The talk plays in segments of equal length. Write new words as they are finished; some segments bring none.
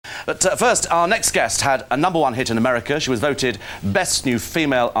But first, our next guest had a #1 hit in America. She was voted Best New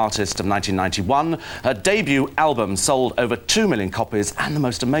Female Artist of 1991. Her debut album sold over 2 million copies, and the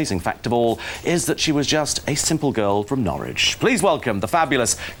most amazing fact of all is that she was just a simple girl from Norwich. Please welcome the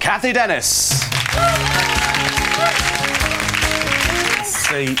fabulous Cathy Dennis.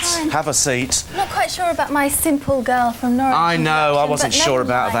 Have a seat. I'm not quite sure about my simple girl from Norwich. I know, I wasn't sure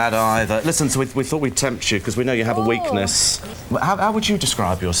about that either. Listen, so we thought we'd tempt you because we know you have a weakness. How would you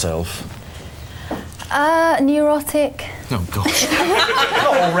describe yourself? Neurotic. Oh, gosh.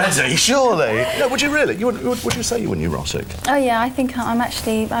 Not already, surely. No, would you really? Would you say you were neurotic? Oh, yeah, I think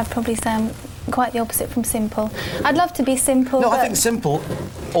I'd probably say I'm quite the opposite from simple. I'd love to be simple. No, but I think simple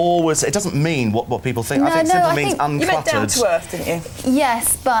always, it doesn't mean what people think. I think simple means uncluttered. You meant down to earth, didn't you?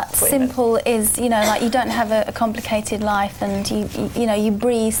 Yes, but simple is, like you don't have a complicated life, and you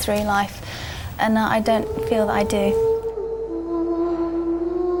breeze through life, and I don't feel that I do.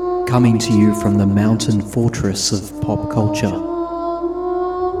 Coming to you from the mountain fortress of pop culture.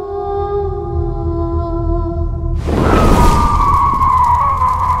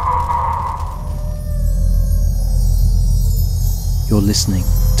 You're listening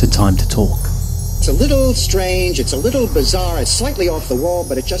to Time to Talk. It's a little strange, it's a little bizarre, it's slightly off the wall,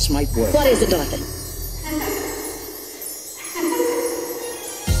 but it just might work. What is it, Dorothy?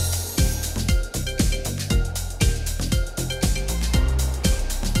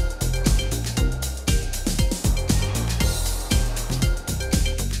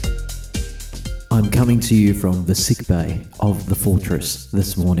 I'm coming to you from the sick bay of the fortress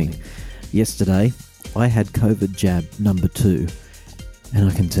this morning. Yesterday, I had COVID jab #2, and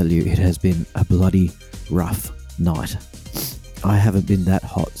I can tell you it has been a bloody rough night. I haven't been that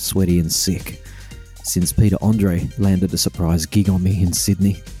hot, sweaty and sick since Peter Andre landed a surprise gig on me in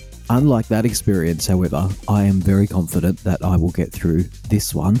Sydney. Unlike that experience, however, I am very confident that I will get through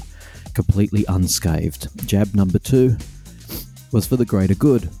this one completely unscathed. Jab #2 was for the greater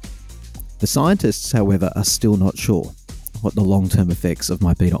good. The scientists, however, are still not sure what the long-term effects of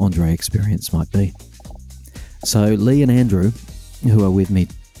my Peter Andre experience might be. So Lee and Andrew, who are with me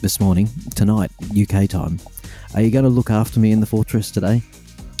this morning, tonight, UK time, are you going to look after me in the fortress today?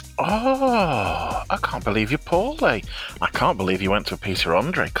 Oh, I can't believe you're poorly. I can't believe you went to a Peter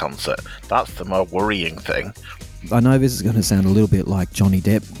Andre concert. That's the more worrying thing. I know this is going to sound a little bit like Johnny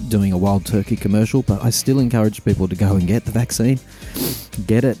Depp doing a Wild Turkey commercial, but I still encourage people to go and get the vaccine.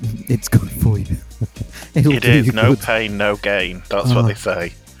 Get it. It's good for you. It is. No pain, no gain. That's what they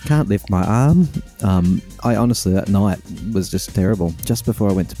say. Can't lift my arm. I honestly, that night was just terrible. Just before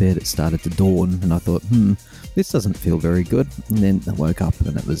I went to bed, it started to dawn, and I thought, this doesn't feel very good. And then I woke up,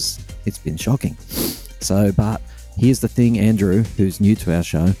 and it's been shocking. So, but here's the thing, Andrew, who's new to our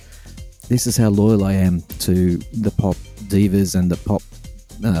show. This is how loyal I am to the pop divas and the pop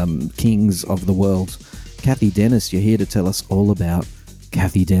kings of the world. Cathy Dennis, you're here to tell us all about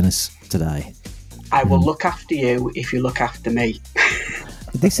Cathy Dennis today. I will look after you if you look after me.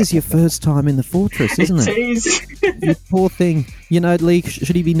 This is your first time in the fortress, isn't it? It is. You poor thing. Lee,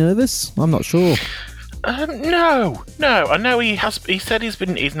 should he be nervous? I'm not sure. No. I know he said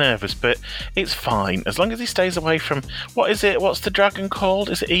he's nervous, but it's fine as long as he stays away from what's the dragon called?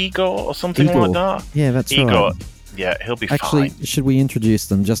 Is it Igor or something like that? Yeah, that's Igor. right. Yeah, he'll be Actually, fine. should we introduce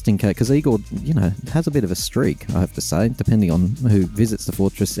them just in case? Because Igor, has a bit of a streak, I have to say, depending on who visits the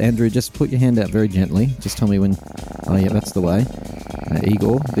fortress. Andrew, just put your hand out very gently. Just tell me when. Oh, yeah, that's the way.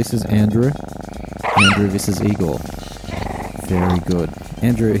 Igor, this is Andrew. Andrew, this is Igor. Very good.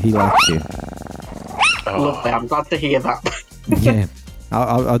 Andrew, he likes you. Lovely, I'm glad to hear that. Yeah.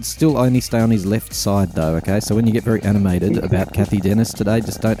 I'd still only stay on his left side, though, okay? So when you get very animated about Cathy Dennis today,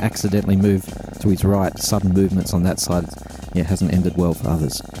 just don't accidentally move to his right. Sudden movements on that side, hasn't ended well for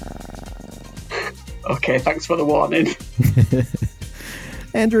others. Okay, thanks for the warning.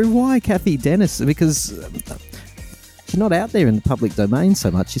 Andrew, why Cathy Dennis? Because she's not out there in the public domain so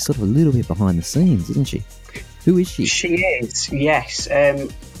much. She's sort of a little bit behind the scenes, isn't she? Who is she? She is, yes.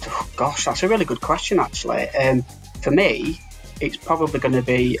 Gosh, that's a really good question, actually. For me, it's probably going to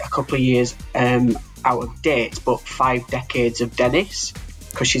be a couple of years out of date, but 5 decades of Dennis,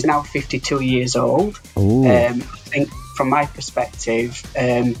 because she's now 52 years old. I think from my perspective,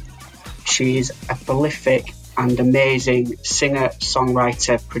 she is a prolific and amazing singer,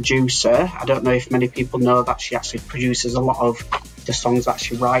 songwriter, producer. I don't know if many people know that she actually produces a lot of the songs that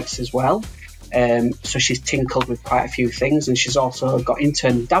she writes as well. So she's tinkled with quite a few things, and she's also got into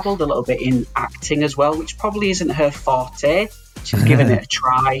and dabbled a little bit in acting as well, which probably isn't her forte. She's given it a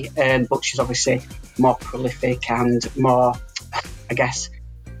try, but she's obviously more prolific and more, I guess,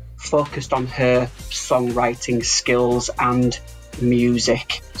 focused on her songwriting skills and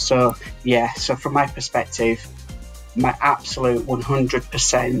music. So yeah, so from my perspective, my absolute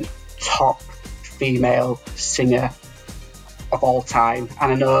 100% top female singer of all time.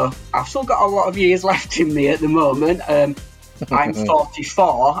 And I know I've still got a lot of years left in me at the moment. I'm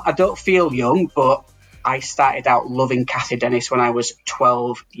 44. I don't feel young, but I started out loving Cathy Dennis when I was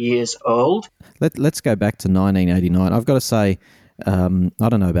 12 years old. Let's go back to 1989. I've got to say, I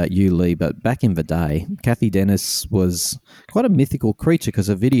don't know about you, Lee, but back in the day, Cathy Dennis was quite a mythical creature because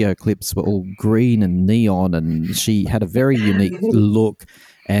her video clips were all green and neon, and she had a very unique look.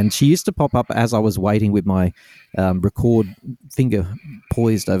 And she used to pop up as I was waiting with my record finger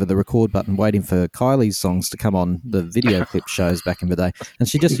poised over the record button, waiting for Kylie's songs to come on the video clip shows back in the day. And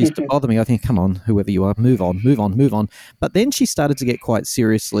she just used to bother me. I think, come on, whoever you are, move on, move on, move on. But then she started to get quite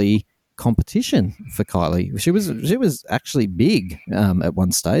seriously competition for Kylie. She was actually big at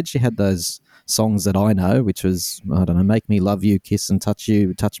one stage. She had those songs that I know, which was, I don't know, Make Me Love You, Kiss and Touch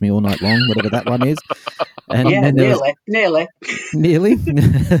You, Touch Me All Night Long, whatever that one is. And yeah, nearly. Nearly?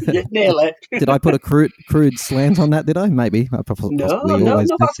 Yeah, nearly. Did I put a crude slant on that, did I? Maybe. I No,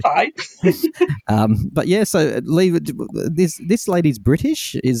 that's fine. But yeah, so Lee, this lady's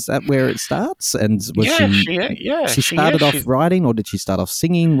British. Is that where it starts? And was she started off writing, or did she start off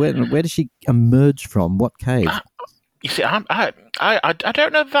singing? Where did she emerge from? What cave? You see, I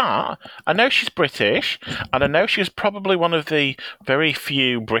don't know that. I know she's British, and I know she was probably one of the very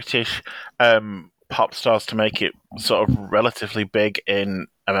few British pop stars to make it sort of relatively big in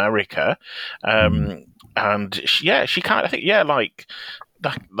America. And she kind of, I think,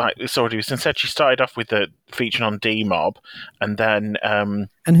 like it's already been said, she started off with the featuring on D-Mob, and then and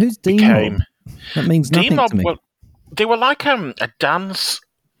who's D-Mob? That means nothing D-Mob, to me. well, they were like a dance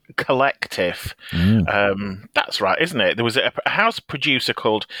collective. That's right, isn't it? There was a house producer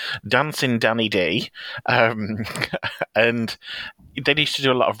called Dancing Danny D, and they used to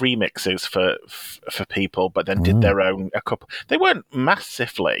do a lot of remixes for people, but then did their own a couple. They weren't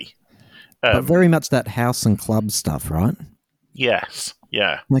massively, but very much that house and club stuff, right? Yes.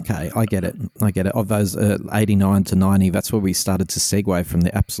 Yeah. Okay, I get it. Of those 89 to 90, that's where we started to segue from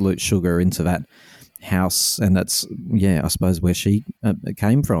the Absolute Sugar into that house, and that's, I suppose, where she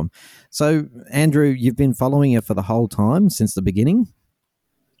came from. So, Andrew, you've been following her for the whole time, since the beginning?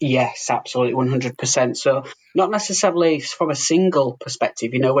 Yes, absolutely, 100%. So not necessarily from a single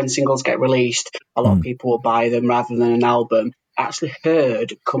perspective. You know, when singles get released, a lot of people will buy them rather than an album. I actually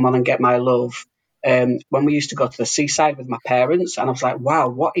heard Come On and Get My Love when we used to go to the seaside with my parents, and I was like, wow,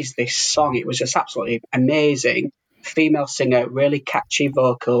 what is this song? It was just absolutely amazing. Female singer, really catchy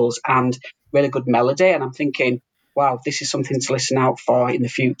vocals and really good melody. And I'm thinking, wow, this is something to listen out for in the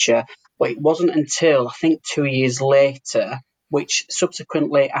future. But it wasn't until, I think, 2 years later, which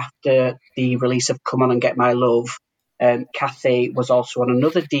subsequently after the release of Come On and Get My Love, Cathy was also on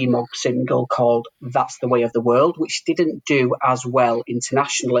another D-Mob single called That's the Way of the World, which didn't do as well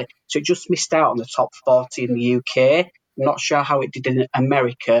internationally. So it just missed out on the top 40 in the UK. I'm not sure how it did in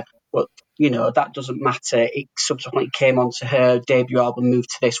America, but, you know, that doesn't matter. It subsequently came onto her debut album, Move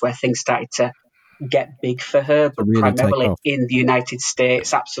to This, where things started to get big for her, but really primarily in the United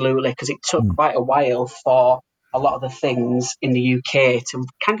States, absolutely, because it took quite a while for a lot of the things in the UK to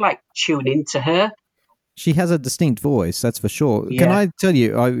kind of like tune into her. She has a distinct voice, that's for sure. Yeah. Can I tell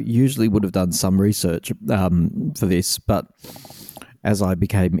you, I usually would have done some research for this, but as I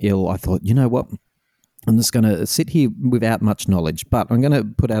became ill, I thought, you know what? I'm just going to sit here without much knowledge, but I'm going to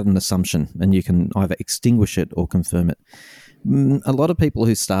put out an assumption, and you can either extinguish it or confirm it. A lot of people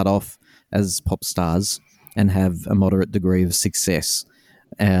who start off as pop stars and have a moderate degree of success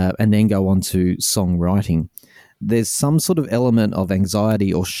and then go on to songwriting, there's some sort of element of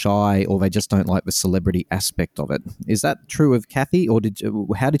anxiety or shy, or they just don't like the celebrity aspect of it. Is that true of Cathy, or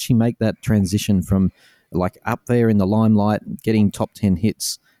how did she make that transition from like up there in the limelight, getting top 10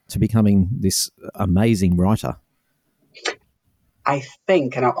 hits, to becoming this amazing writer? I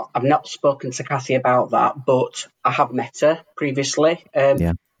think, and I've not spoken to Cathy about that, but I have met her previously.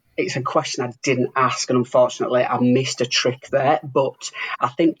 It's a question I didn't ask, and unfortunately I missed a trick there. But I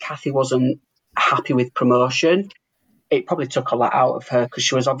think Cathy wasn't happy with promotion. It probably took a lot out of her because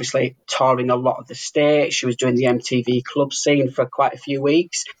she was obviously touring a lot of the states. She was doing the MTV club scene for quite a few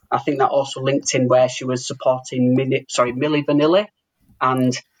weeks. I think that also linked in where she was supporting Milli Vanilli.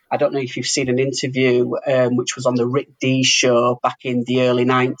 And I don't know if you've seen an interview which was on the Rick D show back in the early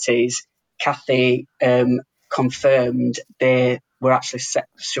 90s. Cathy confirmed they were actually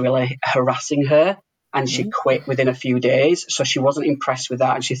sexually harassing her, and she quit within a few days. So she wasn't impressed with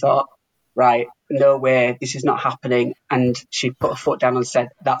that, and she thought, right, no way, this is not happening. And she put her foot down and said,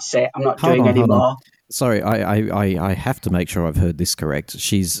 that's it, I'm not doing anymore. Sorry, I have to make sure I've heard this correct.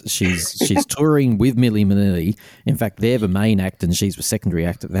 She's touring with Milli Vanilli. In fact, they're the main act and she's the secondary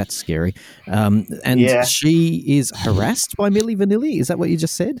act. That's scary. And she is harassed by Milli Vanilli. Is that what you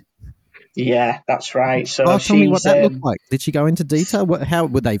just said? Yeah, that's right. So tell me what that looked like. Did she go into detail? How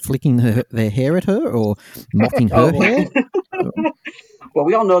were they flicking their hair at her or mocking her hair? Well,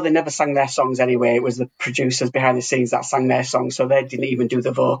 we all know they never sang their songs anyway. It was the producers behind the scenes that sang their songs, so they didn't even do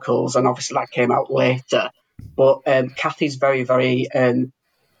the vocals, and obviously that came out later. But Cathy's very, very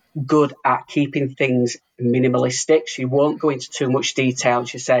good at keeping things minimalistic. She won't go into too much detail.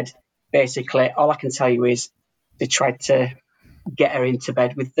 She said, basically, all I can tell you is they tried to get her into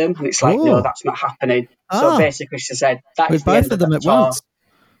bed with them, and it's like, no, that's not happening. So basically, she said, that is the end of them at once.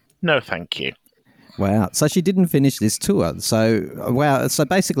 No, thank you. Wow. So she didn't finish this tour. So, wow. So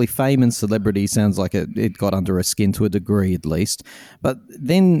basically fame and celebrity sounds like it got under her skin to a degree at least. But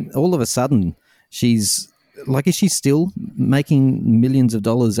then all of a sudden is she still making millions of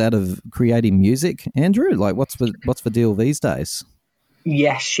dollars out of creating music, Andrew? Like what's the deal these days?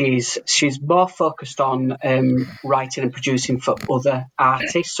 Yes, she's more focused on writing and producing for other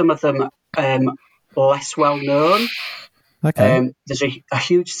artists. Some of them less well known. Okay. There's a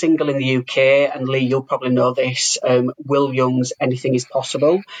huge single in the UK, and Lee, you'll probably know this. Will Young's "Anything Is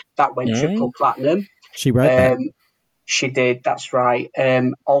Possible" that went triple platinum. She wrote that. She did. That's right.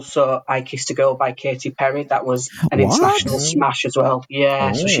 Also, "I Kissed a Girl" by Katy Perry. That was an international smash as well.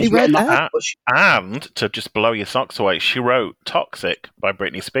 Yeah, so she's written that. And to just blow your socks away, she wrote "Toxic" by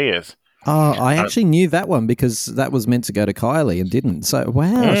Britney Spears. Oh, I actually knew that one because that was meant to go to Kylie and didn't. So,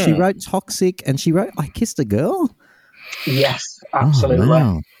 wow, she wrote "Toxic" and she wrote "I Kissed a Girl." Yes, absolutely. Oh,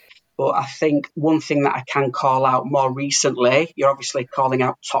 wow. But I think one thing that I can call out more recently, you're obviously calling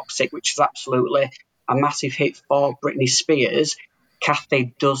out "Toxic," which is absolutely a massive hit for Britney Spears.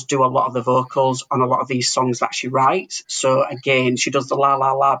 Cathy does do a lot of the vocals on a lot of these songs that she writes. So again, she does the la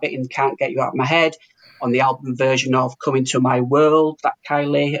la la bit in "Can't Get You Out of My Head" on the album version of "Come Into My World" that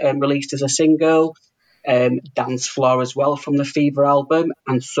Kylie released as a single. Dance Floor as well from the Fever album,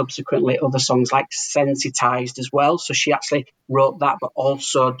 and subsequently other songs like Sensitized as well. So she actually wrote that, but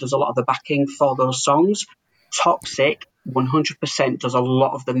also does a lot of the backing for those songs. Toxic 100% does a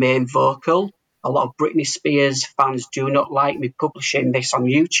lot of the main vocal. A lot of Britney Spears fans do not like me publishing this on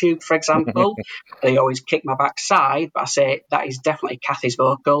YouTube, for example. They always kick my backside, but I say that is definitely Cathy's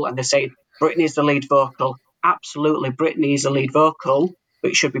vocal, and they say Britney's the lead vocal. Absolutely, Britney is the lead vocal,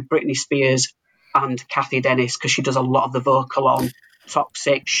 but it should be Britney Spears and Cathy Dennis, because she does a lot of the vocal on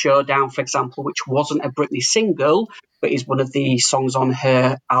Toxic, Showdown, for example, which wasn't a Britney single, but is one of the songs on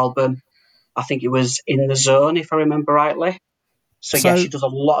her album. I think it was In the Zone, if I remember rightly. So yeah, she does a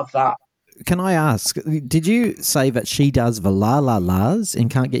lot of that. Can I ask, did you say that she does the la la las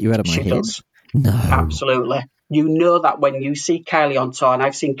and Can't Get You Out of My Head? She does. No. Absolutely. You know that when you see Kylie on tour, and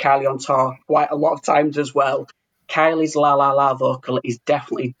I've seen Kylie on tour quite a lot of times as well, Kylie's La La La vocal is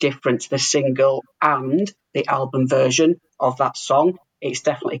definitely different to the single and the album version of that song. It's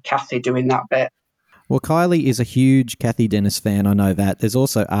definitely Cathy doing that bit. Well, Kylie is a huge Cathy Dennis fan. I know that. There's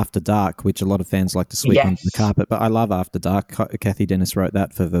also After Dark, which a lot of fans like to sweep under the carpet, but I love After Dark. Cathy Dennis wrote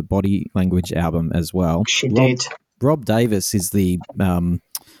that for the Body Language album as well. She did. Rob Davis is the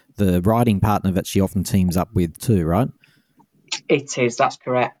writing partner that she often teams up with too, right? It is, that's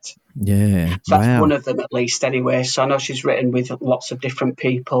correct. Yeah. So that's one of them at least anyway. So I know she's written with lots of different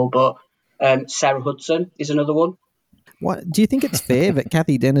people, but Sarah Hudson is another one. What, do you think it's fair that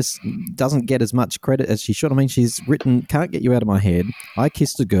Cathy Dennis doesn't get as much credit as she should? I mean, she's written Can't Get You Out of My Head, I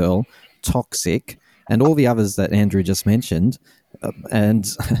Kissed a Girl, Toxic, and all the others that Andrew just mentioned. And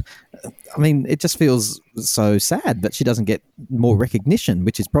I mean, it just feels so sad that she doesn't get more recognition,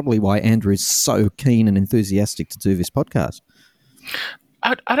 which is probably why Andrew is so keen and enthusiastic to do this podcast.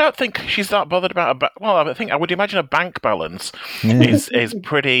 I don't think she's that bothered about I would imagine a bank balance is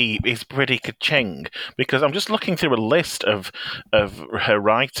pretty ka-ching, because I'm just looking through a list of her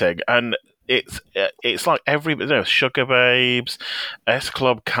writing, and it's like Sugar Babes, S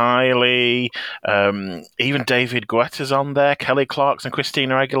Club Kylie, even David Guetta's on there, Kelly Clarkson,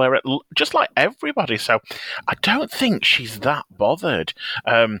 Christina Aguilera, just like everybody. So I don't think she's that bothered.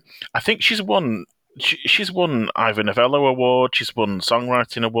 I think she's won Ivor Novello Award. She's won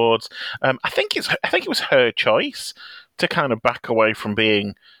songwriting awards. I think it was her choice to kind of back away from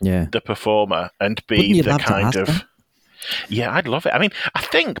being the performer and be the kind of. Her? Yeah, I'd love it. I mean, I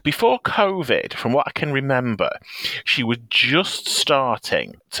think before COVID, from what I can remember, she was just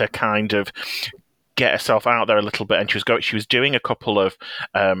starting to kind of get herself out there a little bit, and she was doing a couple of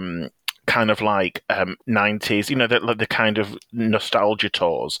kind of like 90s, the kind of nostalgia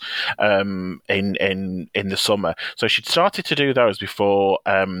tours in the summer. So she'd started to do those before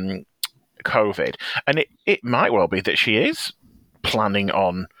COVID, and it might well be that she is planning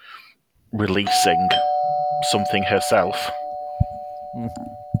on releasing something herself.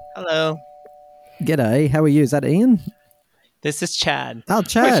 Hello. G'day, how are you? Is that Ian? This is Chad. Oh,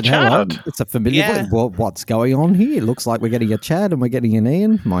 Chad. Chad. Hello. It's a familiar Yeah. voice. Well, what's going on here? Looks like we're getting a Chad and we're getting an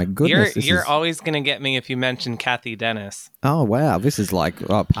Ian. My goodness. You're always going to get me if you mention Cathy Dennis. Oh, wow. This is like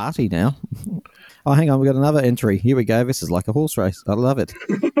a party now. Oh, hang on. We've got another entry. Here we go. This is like a horse race. I love it.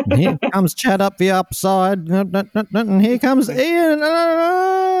 And here comes Chad up the upside. And here comes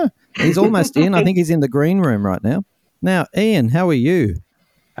Ian. He's almost in. I think he's in the green room right now. Now, Ian, how are you?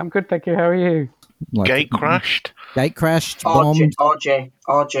 I'm good, thank you. How are you? Gate crashed. Gate crashed, bombed. RJ.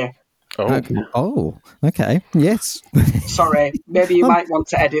 Oh. Okay. Oh, okay. Yes. Sorry, maybe you might want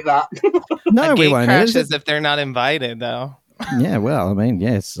to edit that. No, we Gate won't. crashes if they're not invited, though. Yeah, well, I mean,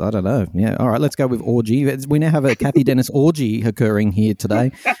 yes, I don't know. Yeah, all right, let's go with orgy. We now have a Cathy Dennis orgy occurring here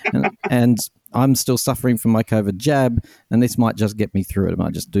today, and I'm still suffering from my COVID jab, and this might just get me through it. It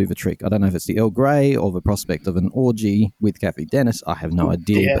might just do the trick. I don't know if it's the Earl Grey or the prospect of an orgy with Cathy Dennis. I have no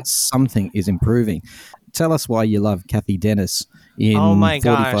idea, but something is improving. Tell us why you love Cathy Dennis in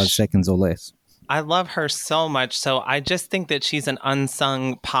 45 seconds or less. I love her so much. So I just think that she's an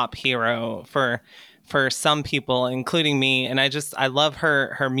unsung pop hero for some people, including me. And I love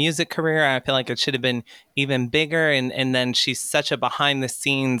her music career. I feel like it should have been even bigger. And then she's such a behind the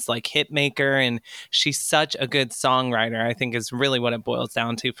scenes like hit maker, and she's such a good songwriter. I think is really what it boils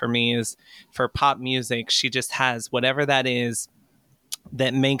down to for me is for pop music. She just has whatever that is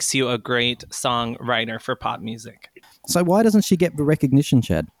that makes you a great songwriter for pop music. So why doesn't she get the recognition,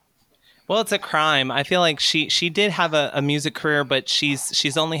 Chad? Well, it's a crime. I feel like she did have a music career, but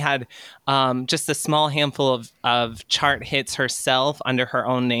she's only had just a small handful of chart hits herself under her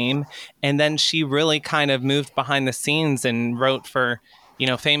own name. And then she really kind of moved behind the scenes and wrote for,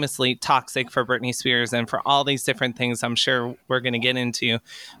 famously Toxic for Britney Spears and for all these different things I'm sure we're going to get into.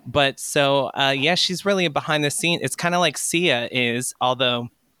 But so, she's really behind the scene. It's kind of like Sia is, although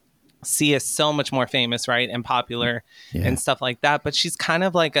Sia is so much more famous, right, and popular and stuff like that. But she's kind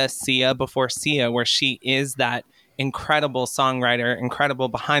of like a Sia before Sia, where she is that incredible songwriter, incredible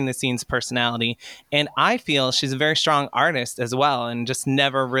behind-the-scenes personality. And I feel she's a very strong artist as well, and just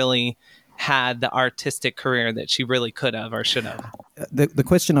never really had the artistic career that she really could have or should have. The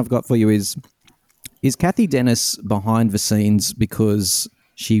question I've got for you is Cathy Dennis behind the scenes because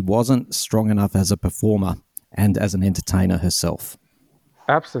she wasn't strong enough as a performer and as an entertainer herself?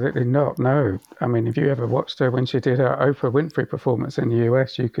 Absolutely not, no. I mean, if you ever watched her when she did her Oprah Winfrey performance in the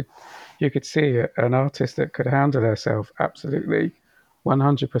US, you could see an artist that could handle herself absolutely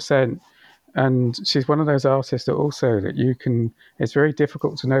 100%. And she's one of those artists that also that it's very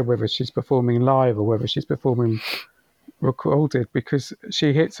difficult to know whether she's performing live or whether she's performing recorded, because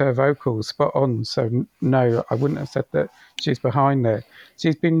she hits her vocals spot on. So no, I wouldn't have said that she's behind there.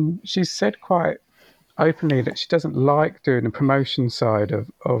 She's said quite openly that she doesn't like doing the promotion side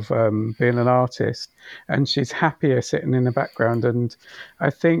of being an artist, and she's happier sitting in the background. And I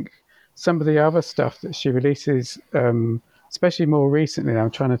think some of the other stuff that she releases, especially more recently,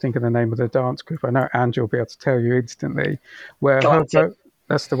 I'm trying to think of the name of the dance group. I know Andrew will be able to tell you instantly.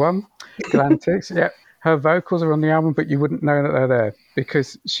 That's the one, Galantics. Yeah, her vocals are on the album, but you wouldn't know that they're there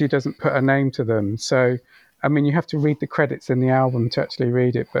because she doesn't put a name to them. So, I mean, you have to read the credits in the album to actually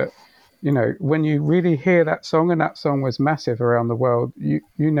read it, but when you really hear that song, and that song was massive around the world, you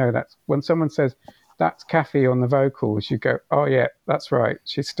know that when someone says that's Cathy on the vocals, you go, oh yeah, that's right,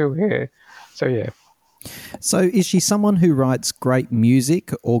 she's still here. So yeah. So is she someone who writes great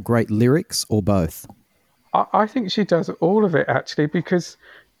music or great lyrics or both? I think she does all of it actually, because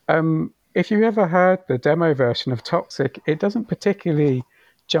if you ever heard the demo version of Toxic, it doesn't particularly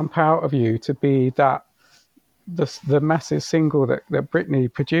jump out of you to be that the massive single that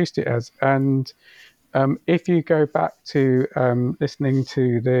Britney produced it as. And if you go back to listening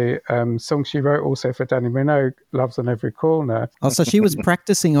to the song she wrote also for Danny Minogue, Love's on Every Corner. Oh, so she was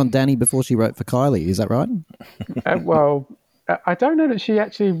practicing on Danny before she wrote for Kylie, is that right? Well, I don't know that she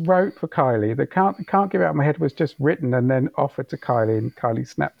actually wrote for Kylie. The Can't Get It Out of My Head was just written and then offered to Kylie, and Kylie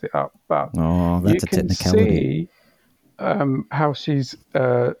snapped it up. But that's a technicality. You can see how she's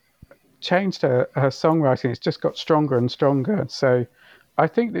changed her songwriting. It's just got stronger and stronger. So I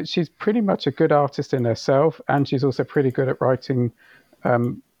think that she's pretty much a good artist in herself, and she's also pretty good at writing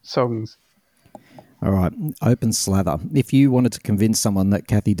songs. All right, open slather. If you wanted to convince someone that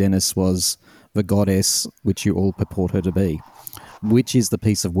Cathy Dennis was the goddess which you all purport her to be, which is the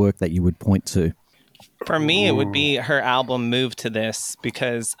piece of work that you would point to? For me, it would be her album Move to This,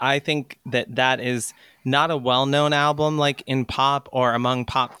 because I think that is not a well-known album like in pop or among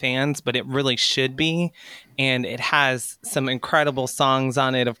pop fans, but it really should be. And it has some incredible songs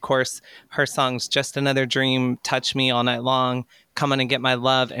on it. Of course, her songs Just Another Dream, Touch Me All Night Long, Come On and Get My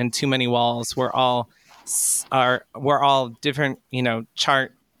Love, and Too Many Walls were all different,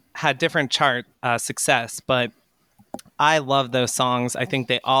 had different chart success, but I love those songs. I think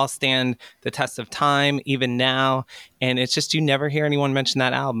they all stand the test of time, even now. And it's just, you never hear anyone mention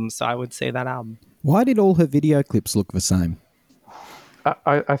that album. So I would say that album. Why did all her video clips look the same?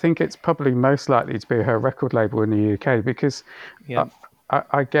 I think it's probably most likely to be her record label in the UK, because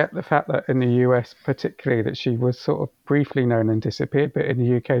I get the fact that in the US particularly that she was sort of briefly known and disappeared, but in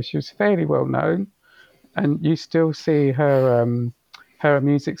the UK she was fairly well known, and you still see her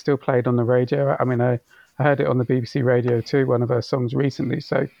music still played on the radio. I mean, I heard it on the BBC Radio 2, one of her songs recently.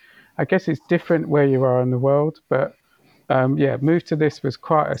 So I guess it's different where you are in the world. But Move to This was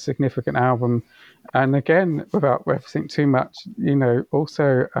quite a significant album. And again, without referencing too much,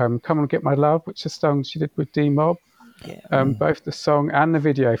 also Come On Get My Love, which is a song she did with D-Mob. Yeah. Both the song and the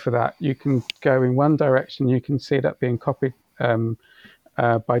video for that, you can go in one direction. You can see that being copied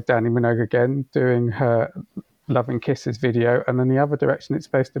by Danny Minogue again, doing her Love and Kisses video. And then the other direction, it's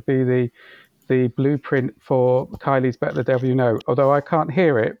supposed to be the blueprint for Kylie's Better the Devil You Know. Although I can't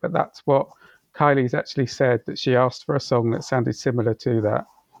hear it, but that's what Kylie's actually said, that she asked for a song that sounded similar to that.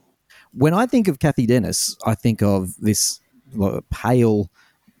 When I think of Cathy Dennis, I think of this pale,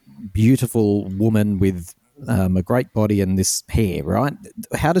 beautiful woman with a great body and this hair, right?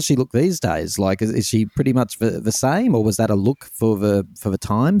 How does she look these days? Like, is she pretty much the same, or was that a look for the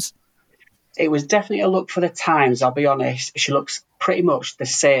times? It was definitely a look for the times, I'll be honest. She looks pretty much the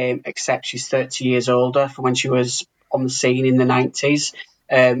same, except she's 30 years older from when she was on the scene in the 90s.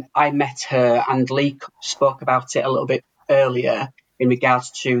 I met her, and Lee spoke about it a little bit earlier in regards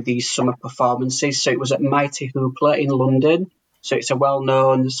to these summer performances. So it was at Mighty Hoopla in London. So it's a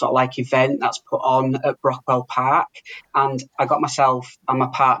well-known sort of like event that's put on at Brockwell Park. And I got myself and my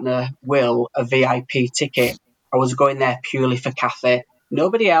partner, Will, a VIP ticket. I was going there purely for Cathy.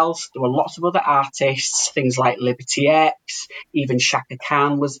 Nobody else. There were lots of other artists, things like Liberty X, even Shaka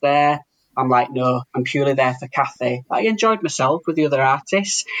Khan was there. I'm like, no, I'm purely there for Cathy. I enjoyed myself with the other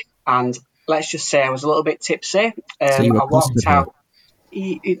artists, and let's just say I was a little bit tipsy. So you I walked out,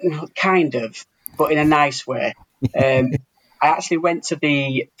 kind of, but in a nice way. I actually went to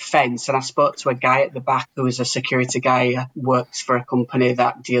the fence and I spoke to a guy at the back who is a security guy, works for a company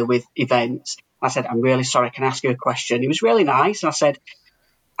that deal with events. I said, I'm really sorry, can I ask you a question? He was really nice. And I said,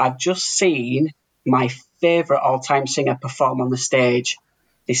 I've just seen my favourite all-time singer perform on the stage.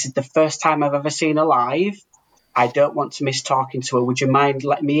 This is the first time I've ever seen her live. I don't want to miss talking to her. Would you mind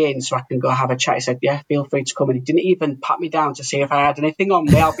letting me in so I can go have a chat? He said, yeah, feel free to come. And he didn't even pat me down to see if I had anything on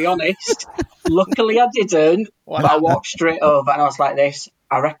me, I'll be honest. Luckily I didn't, but I walked straight over and I was like this.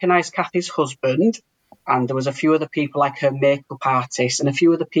 I recognised Cathy's husband, and there was a few other people like her makeup artist and a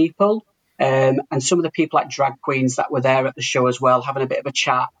few other people. And some of the people like drag queens that were there at the show as well, having a bit of a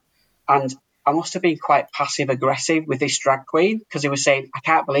chat. And I must have been quite passive aggressive with this drag queen, because he was saying, I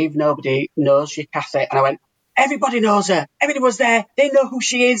can't believe nobody knows you, Cathy. And I went, everybody knows her. Everybody was there. They know who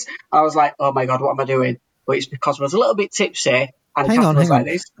she is. I was like, oh my God, what am I doing? But it's because I was a little bit tipsy. And hang on. like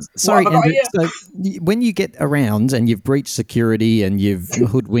this. Sorry, Andrew. So when you get around and you've breached security and you've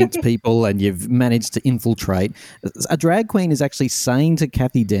hoodwinked people and you've managed to infiltrate, a drag queen is actually saying to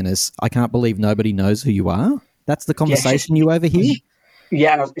Cathy Dennis, I can't believe nobody knows who you are? That's the conversation you overhear?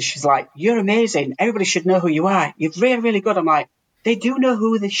 Yeah, and she's like, you're amazing. Everybody should know who you are. You're really, really good. I'm like, they do know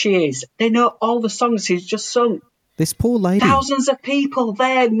who she is. They know all the songs she's just sung. This poor lady. Thousands of people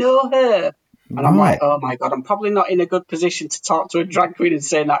there know her. And I'm like, oh my God, I'm probably not in a good position to talk to a drag queen and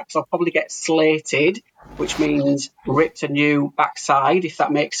say that, because I'll probably get slated, which means ripped a new backside, if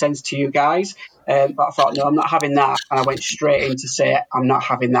that makes sense to you guys. But I thought, no, I'm not having that. And I went straight in to say, I'm not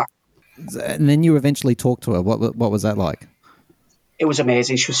having that. And then you eventually talked to her. What was that like? It was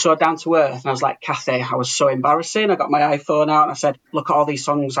amazing. She was so down to earth. And I was like, Cathy, I was so embarrassing. I got my iPhone out and I said, look at all these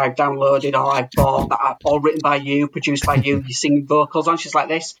songs I've downloaded or I've bought that are all written by you, produced by you. You sing vocals on. She's like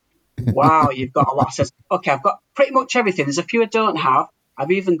this. Wow, you've got a lot. I says, okay, I've got pretty much everything. There's a few I don't have.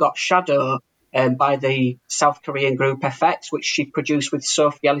 I've even got Shadow by the South Korean group FX, which she produced with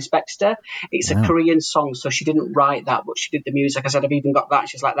Sophie Ellis-Bextor. It's a Korean song, so she didn't write that, but she did the music. I said, I've even got that.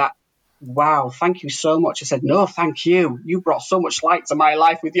 She's like that. Wow, thank you so much. I said, no, thank you. You brought so much light to my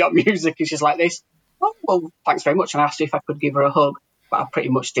life with your music. And she's like this. Oh, well, thanks very much. And I asked her if I could give her a hug, but I pretty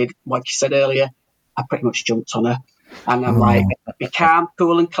much did, like you said earlier, I pretty much jumped on her. And I'm like, be calm,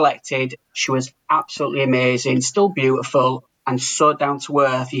 cool and collected. She was absolutely amazing, still beautiful and so down to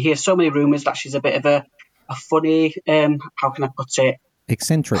earth. You hear so many rumours that she's a bit of a funny, how can I put it?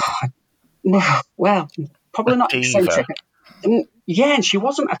 Eccentric. Well, probably not diva. eccentric. Yeah, and she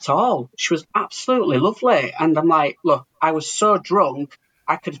wasn't at all. She was absolutely lovely. And I'm like, look, I was so drunk,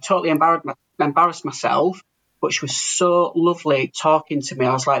 I could have totally embarrassed myself, but she was so lovely talking to me.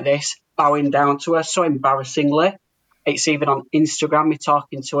 I was like this, bowing down to her so embarrassingly. It's even on Instagram, me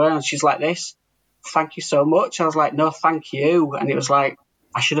talking to her, and she's like this, thank you so much. I was like, no, thank you. And it was like,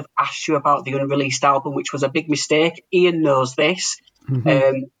 I should have asked you about the unreleased album, which was a big mistake. Ian knows this.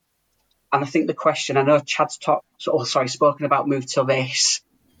 Mm-hmm. And I think the question, I know Chad's spoken about Move to This.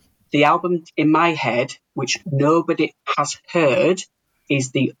 The album in my head, which nobody has heard,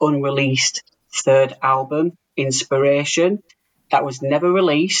 is the unreleased third album, Inspiration. That was never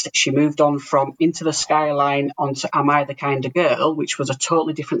released. She moved on from Into the Skyline onto Am I the Kind of Girl, which was a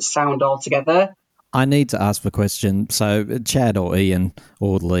totally different sound altogether. I need to ask the question. So, Chad or Ian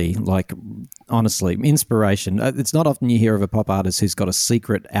or Lee, like, honestly, inspiration. It's not often you hear of a pop artist who's got a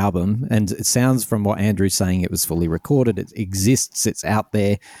secret album, and it sounds from what Andrew's saying, it was fully recorded, it exists, it's out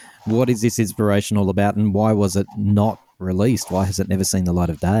there. What is this inspiration all about, and why was it not released? Why has it never seen the light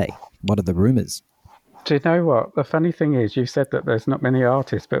of day? What are the rumours? Do you know what? The funny thing is, you said that there's not many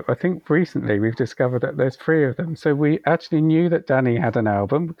artists, but I think recently we've discovered that there's 3 of them. So we actually knew that Danny had an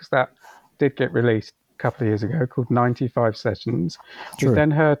album because that did get released a couple of years ago called 95 Sessions. True. We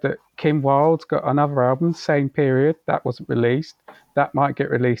then heard that Kim Wilde's got another album, same period, that wasn't released. That might get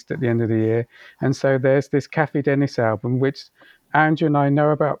released at the end of the year. And so there's this Cathy Dennis album, which Andrew and I know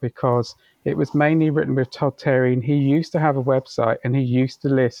about because it was mainly written with Todd Terry, and he used to have a website and he used to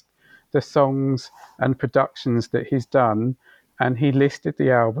list the songs and productions that he's done, and he listed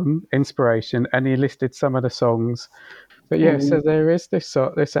the album Inspiration and he listed some of the songs. But yeah, so there is this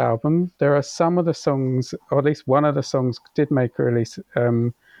album. There are some of the songs, or at least one of the songs did make a release.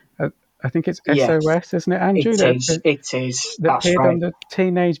 I think it's Yes, SOS, isn't it, Andrew? It is. That That's appeared right. on the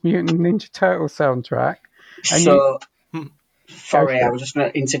Teenage Mutant Ninja Turtle soundtrack. And So, sorry, for I it. was just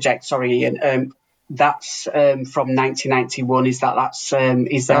going to interject. Sorry, Ian. That's from 1991. Is there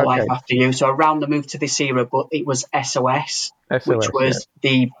Life Okay. After You? So around the Move to This era, but it was SOS, which SOS, was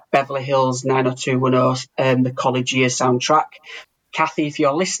the Beverly Hills 90210, the college year soundtrack. Cathy, if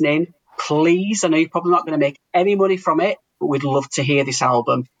you're listening, please, I know you're probably not going to make any money from it, but we'd love to hear this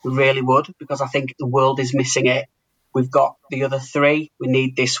album. We really would, because I think the world is missing it. We've got the other 3. We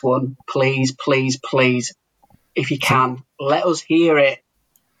need this one. Please, please, please. If you can, let us hear it.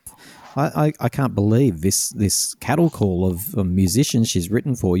 I can't believe this cattle call of musicians she's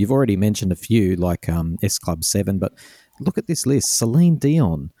written for. You've already mentioned a few, like S Club 7, but look at this list. Celine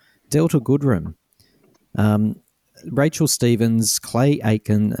Dion, Delta Goodrem, Rachel Stevens, Clay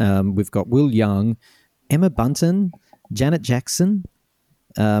Aiken, we've got Will Young, Emma Bunton, Janet Jackson.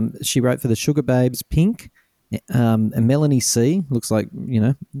 She wrote for the Sugar Babes, Pink, and Melanie C. Looks like,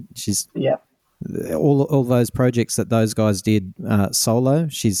 she's... Yeah. All those projects that those guys did solo,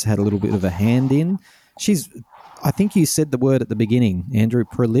 she's had a little bit of a hand in. I think you said the word at the beginning, Andrew,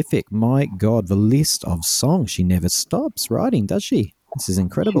 prolific. My God, the list of songs. She never stops writing, does she? This is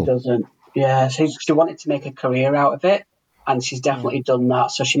incredible. She doesn't. Yeah, she wanted to make a career out of it, and she's definitely done that.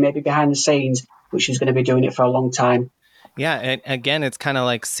 So she may be behind the scenes, but she's going to be doing it for a long time. Yeah, and again, it's kind of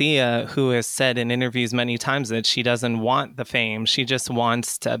like Sia, who has said in interviews many times that she doesn't want the fame. She just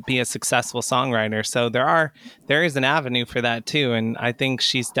wants to be a successful songwriter. So there is an avenue for that too. And I think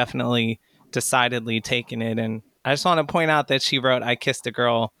she's decidedly taken it. And I just want to point out that she wrote I Kissed a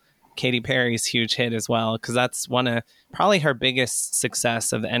Girl, Katy Perry's huge hit as well, because that's one of probably her biggest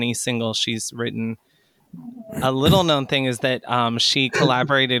success of any single she's written. A little known thing is that she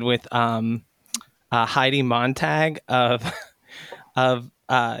collaborated with Heidi Montag of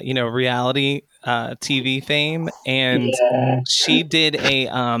reality TV fame, and she did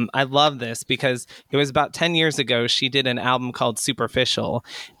I love this because it was about 10 years ago. She did an album called Superficial,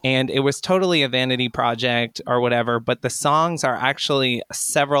 and it was totally a vanity project or whatever, but the songs are actually,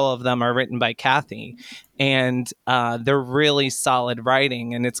 several of them are written by Cathy, and they're really solid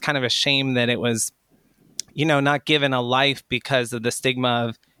writing, and it's kind of a shame that it was not given a life because of the stigma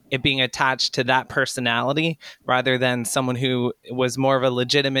of it being attached to that personality rather than someone who was more of a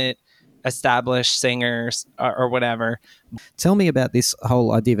legitimate established singer or whatever. Tell me about this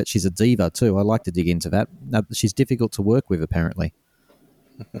whole idea that she's a diva too. I like to dig into that. She's difficult to work with, apparently.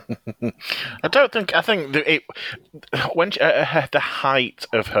 I think that when at the height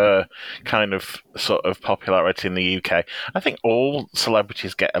of her kind of sort of popularity in the UK, I think all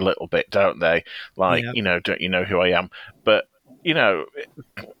celebrities get a little bit, don't they? Like, don't you know who I am? But,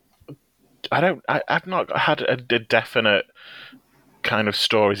 I've not had a definite kind of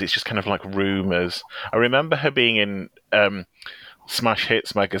stories. It's just kind of like rumours. I remember her being in Smash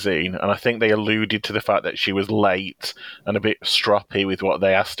Hits magazine, and I think they alluded to the fact that she was late and a bit stroppy with what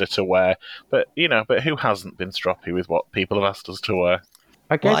they asked her to wear. But who hasn't been stroppy with what people have asked us to wear?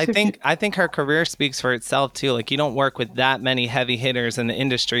 I think her career speaks for itself too. Like, you don't work with that many heavy hitters in the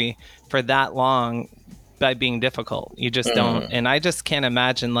industry for that long by being difficult. You just don't. And I just can't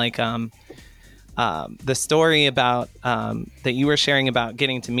imagine the story about that you were sharing about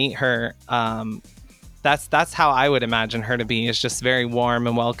getting to meet her. That's how I would imagine her to be. Is just very warm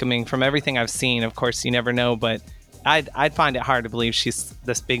and welcoming from everything I've seen. Of course, you never know, but I'd find it hard to believe she's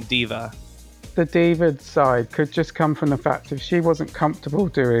this big diva. The diva side could just come from the fact if she wasn't comfortable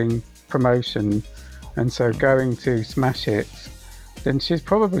doing promotion, and so going to Smash Hits, then she's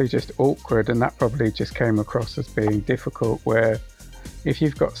probably just awkward, and that probably just came across as being difficult. Where if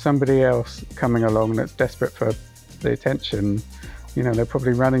you've got somebody else coming along that's desperate for the attention, they're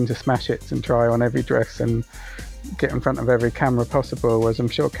probably running to Smash Hits and try on every dress and get in front of every camera possible, whereas I'm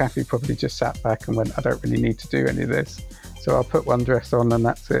sure Cathy probably just sat back and went, I don't really need to do any of this, so I'll put one dress on and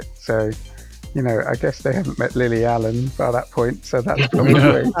that's it. So, I guess they haven't met Lily Allen by that point, so that's probably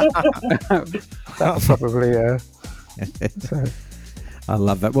so. I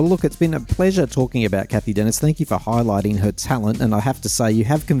love that. Well, look, it's been a pleasure talking about Cathy Dennis. Thank you for highlighting her talent, and I have to say, you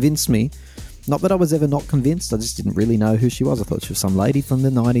have convinced me. Not that I was ever not convinced, I just didn't really know who she was. I thought she was some lady from the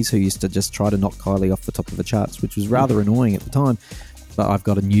 90s who used to just try to knock Kylie off the top of the charts, which was rather annoying at the time. But I've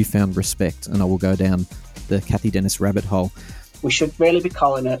got a newfound respect, and I will go down the Cathy Dennis rabbit hole. We should really be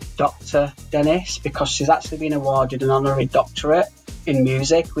calling her Dr. Dennis, because she's actually been awarded an honorary doctorate in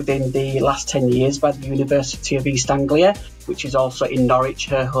music within the last 10 years by the University of East Anglia, which is also in Norwich,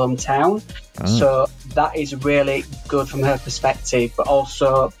 her hometown. So that is really good from her perspective. But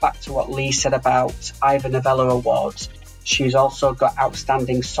also, back to what Lee said about Ivor Novello Awards, she's also got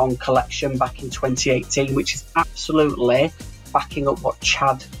Outstanding Song Collection back in 2018, which is absolutely backing up what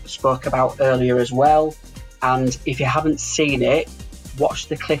Chad spoke about earlier as well. And if you haven't seen it, watch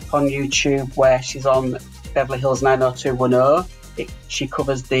the clip on YouTube where she's on Beverly Hills 90210. She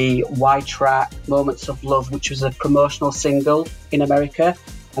covers the Y track Moments of Love, which was a promotional single in America,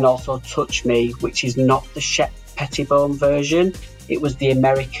 and also Touch Me, which is not the Shep Pettibone version. It was the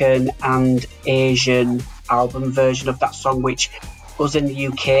American and Asian album version of that song, which us in the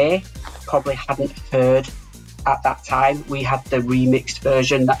UK probably hadn't heard at that time. We had the remixed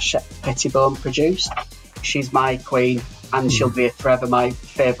version that Shep Pettibone produced. She's my queen, and she'll be forever my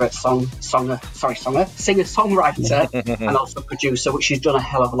favourite singer-songwriter and also producer, which she's done a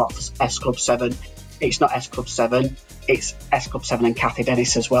hell of a lot for S Club 7. It's not S Club 7, it's S Club 7 and Cathy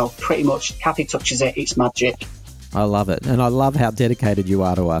Dennis as well. Pretty much, Cathy touches it, it's magic. I love it, and I love how dedicated you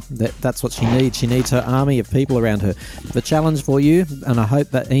are to her. That's what she needs. She needs her army of people around her. The challenge for you, and I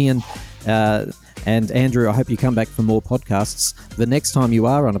hope that Ian and Andrew, I hope you come back for more podcasts. The next time you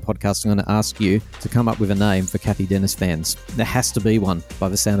are on a podcast, I'm going to ask you to come up with a name for Cathy Dennis fans. There has to be one, by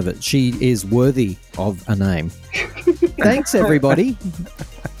the sound of it. She is worthy of a name. Thanks, everybody.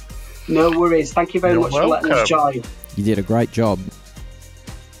 No worries. Thank you very much for letting us join. You did a great job.